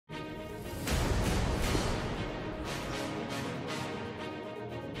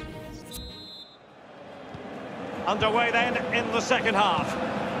Underway then in the second half.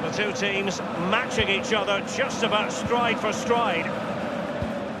 The two teams matching each other just about stride for stride.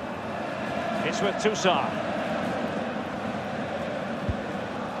 It's with Toussaint.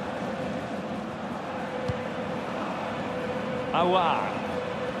 Aouar.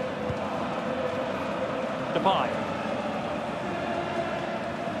 Depay.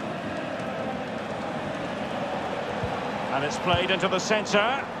 And it's played into the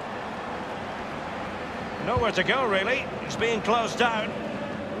centre. Nowhere to go, really. He's being closed down.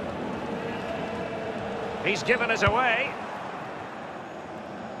 He's given it away.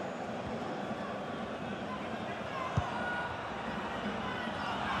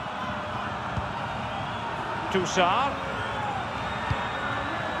 Toussaint.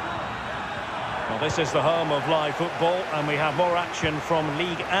 Well, this is the home of live football, and we have more action from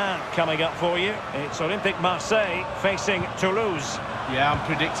Ligue 1 coming up for you. It's Olympique Marseille facing Toulouse. Yeah, I'm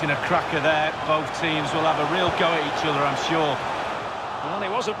predicting a cracker there. Both teams will have a real go at each other, I'm sure. Well, he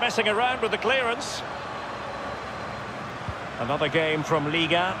wasn't messing around with the clearance. Another game from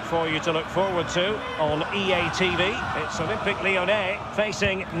Ligue 1 for you to look forward to on EA TV. It's Olympique Lyonnais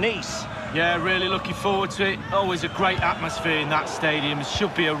facing Nice. Yeah, really looking forward to it. Always a great atmosphere in that stadium. It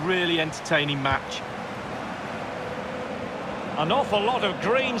should be a really entertaining match. An awful lot of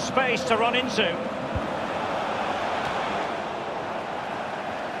green space to run into.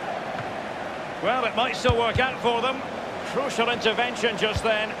 Well, it might still work out for them. Crucial intervention just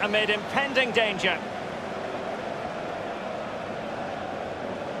then amid impending danger.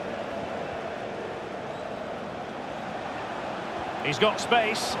 He's got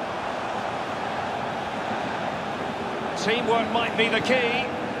space. Teamwork might be the key.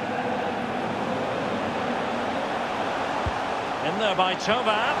 In there by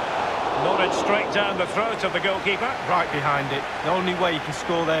Thauvin. Nodded straight down the throat of the goalkeeper. Right behind it. The only way you can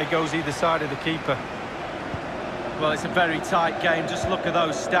score there goes either side of the keeper. Well, it's a very tight game. Just look at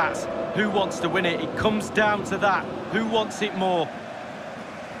those stats. Who wants to win it? It comes down to that. Who wants it more?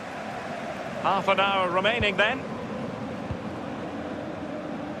 Half an hour remaining then.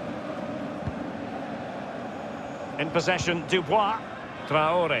 In possession, Dubois.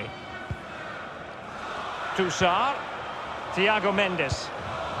 Traoré. Toussaint. Thiago Mendes.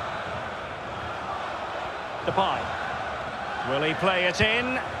 Depay. Will he play it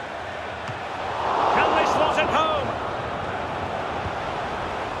in? Can they slot it home?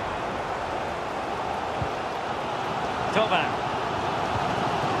 Thauvin.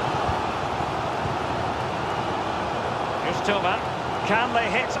 Here's Thauvin. Can they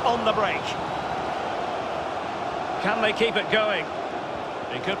hit on the break? Can they keep it going?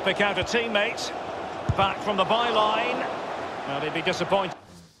 He could pick out a teammate. Back from the byline. Well, they'd be disappointed.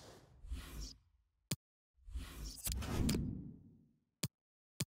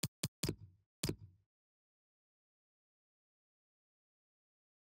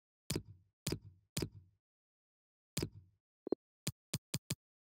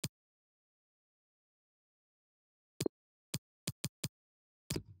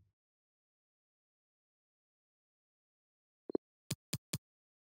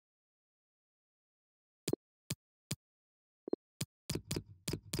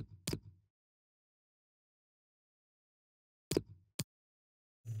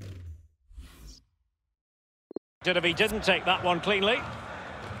 If he didn't take that one cleanly.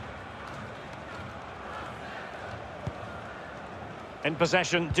 In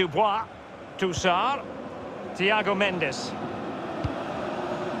possession, Dubois. Toussaint. Thiago Mendes.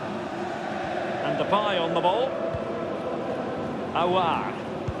 And Depay on the ball. Aouar.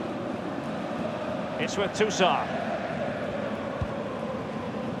 It's with Toussaint.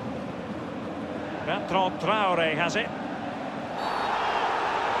 Bertrand Traoré has it.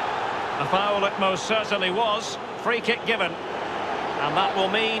 A foul it most certainly was. Free kick given. And that will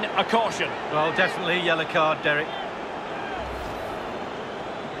mean a caution. Well, definitely a yellow card, Derek.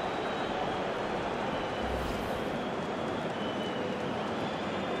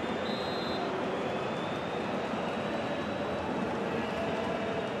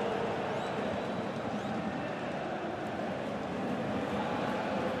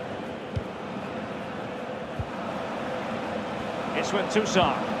 It's with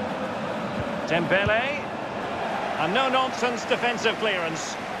Toussaint. Dembele. A no-nonsense defensive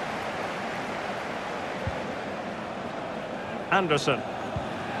clearance. Anderson.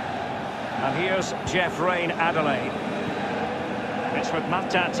 And here's Jeff Rain Adelaide. It's with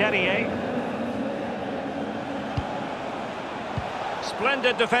Martin Terrier.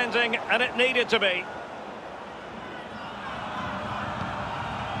 Splendid defending, and it needed to be.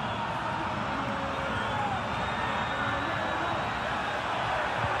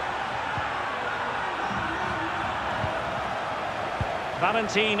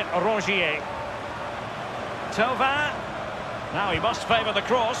 Valentin Rongier. Thauvin. Now he must favour the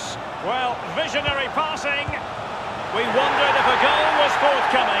cross. Well, visionary passing. We wondered if a goal was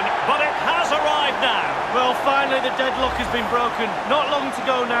forthcoming, but it has arrived now. Well, finally the deadlock has been broken. Not long to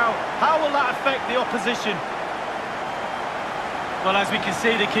go now. How will that affect the opposition? Well, as we can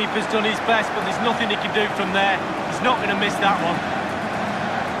see, the keeper's done his best, but there's nothing he can do from there. He's not going to miss that one.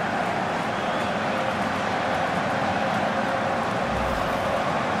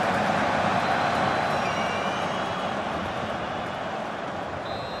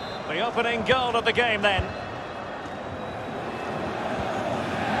 The opening goal of the game then.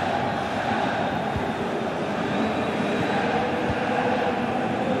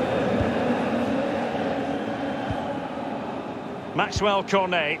 Maxwell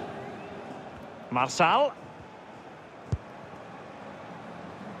Cornet. Marsal.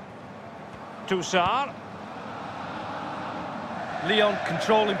 Toussaint. Lyon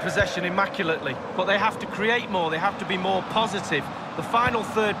controlling possession immaculately, but they have to create more, they have to be more positive. The final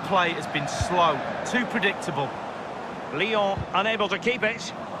third play has been slow, too predictable. Lyon unable to keep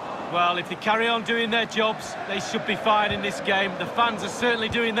it. Well, if they carry on doing their jobs, they should be fine in this game. The fans are certainly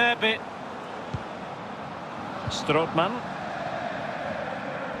doing their bit. Strootman.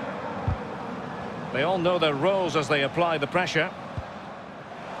 They all know their roles as they apply the pressure.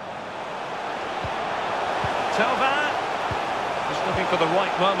 Thauvin. Just looking for the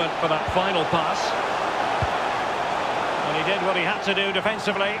right moment for that final pass. And he did what he had to do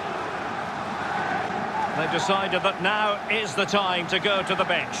defensively. They've decided that now is the time to go to the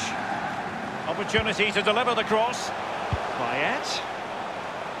bench. Opportunity to deliver the cross. Payet.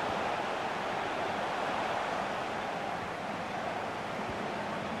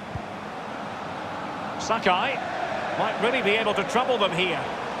 Sakai might really be able to trouble them here.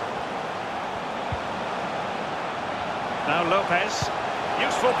 Now Lopez.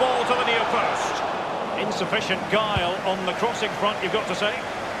 Useful ball to the near post. Insufficient guile on the crossing front, you've got to say.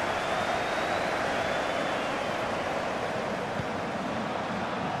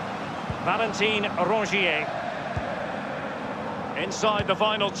 Valentin Rongier. Inside the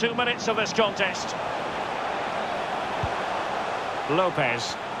final 2 minutes of this contest.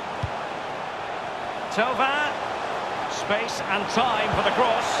 Lopez. Thauvin. Space and time for the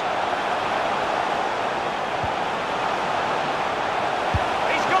cross.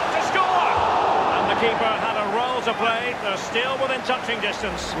 He's got to score! And the keeper had a role to play. They're still within touching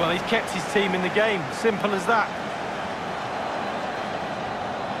distance. Well, he's kept his team in the game. Simple as that.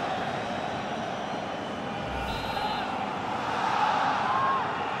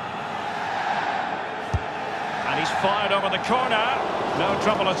 And he's fired over the corner. No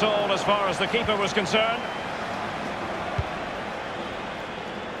trouble at all as far as the keeper was concerned.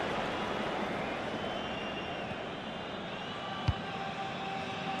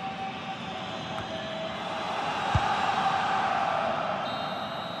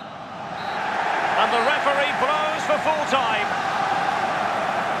 And the referee blows for full time.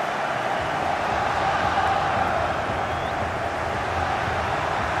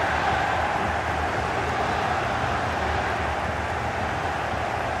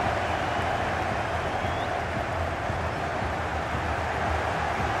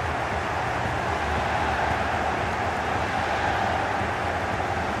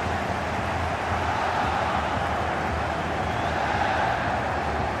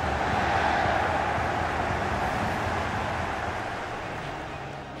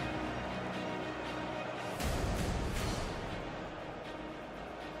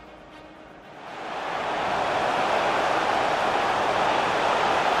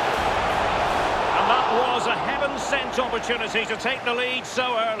 A heaven-sent opportunity to take the lead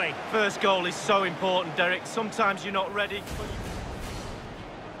so early. First goal is so important, Derek. Sometimes you're not ready.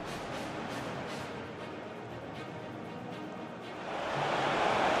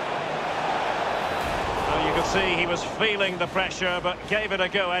 Well, you could see he was feeling the pressure, but gave it a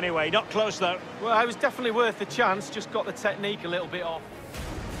go anyway. Not close, though. Well, it was definitely worth the chance, just got the technique a little bit off.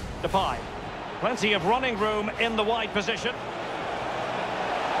 Depay. Plenty of running room in the wide position.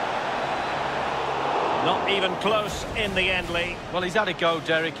 Not even close in the end, Lee. Well, he's had a go,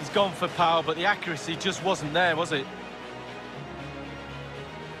 Derek. He's gone for power, but the accuracy just wasn't there, was it?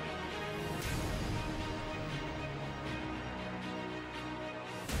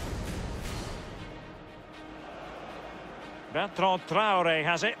 Bertrand Traoré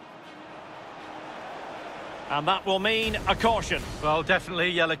has it. And that will mean a caution. Well, definitely a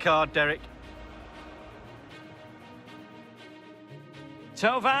yellow card, Derek.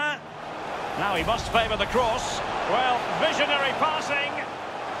 Thauvin. Now he must favour the cross. Well, visionary passing.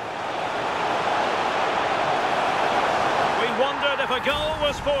 We wondered if a goal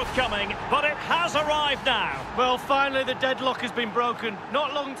was forthcoming, but it has arrived now. Well, finally the deadlock has been broken.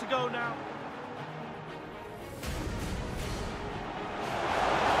 Not long to go now.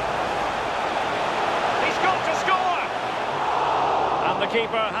 He's got to score! And the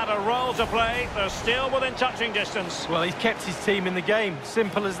keeper had a role to play. They're still within touching distance. Well, he's kept his team in the game.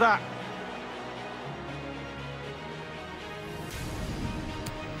 Simple as that.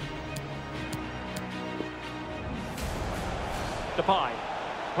 Depay.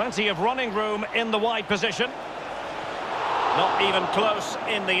 Plenty of running room in the wide position. Not even close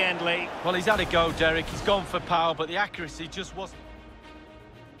in the end, Lee. Well, he's had a go, Derek. He's gone for power, but the accuracy just wasn't...